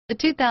The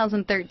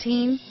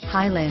 2013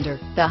 Highlander.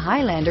 The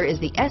Highlander is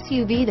the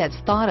SUV that's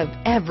thought of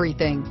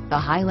everything. The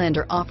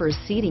Highlander offers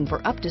seating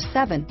for up to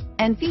 7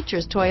 and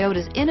features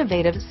Toyota's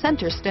innovative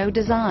center stow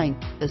design.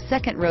 The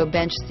second row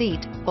bench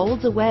seat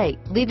folds away,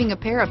 leaving a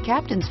pair of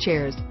captain's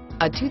chairs.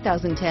 A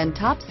 2010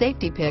 top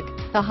safety pick,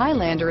 the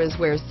Highlander is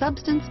where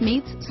substance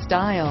meets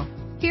style.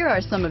 Here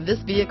are some of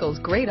this vehicle's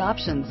great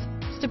options: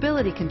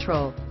 stability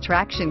control,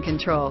 traction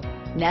control,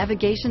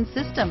 navigation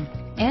system,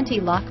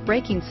 anti-lock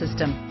braking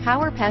system,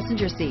 power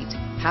passenger seat,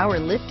 power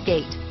lift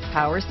gate,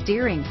 power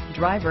steering,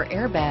 driver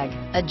airbag,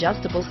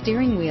 adjustable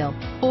steering wheel,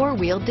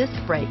 4-wheel disc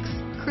brakes,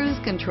 cruise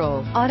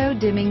control, auto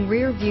dimming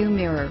rear view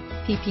mirror,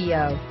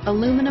 PPO,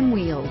 aluminum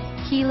wheels,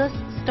 keyless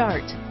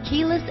start,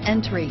 keyless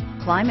entry,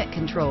 climate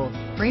control,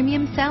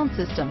 premium sound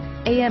system,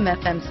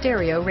 AM/FM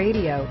stereo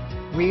radio,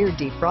 rear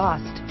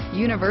defrost,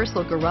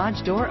 universal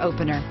garage door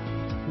opener.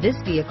 This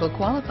vehicle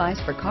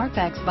qualifies for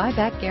Carfax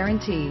buyback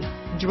guarantee.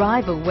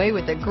 Drive away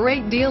with a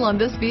great deal on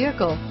this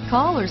vehicle.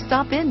 Call or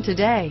stop in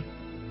today.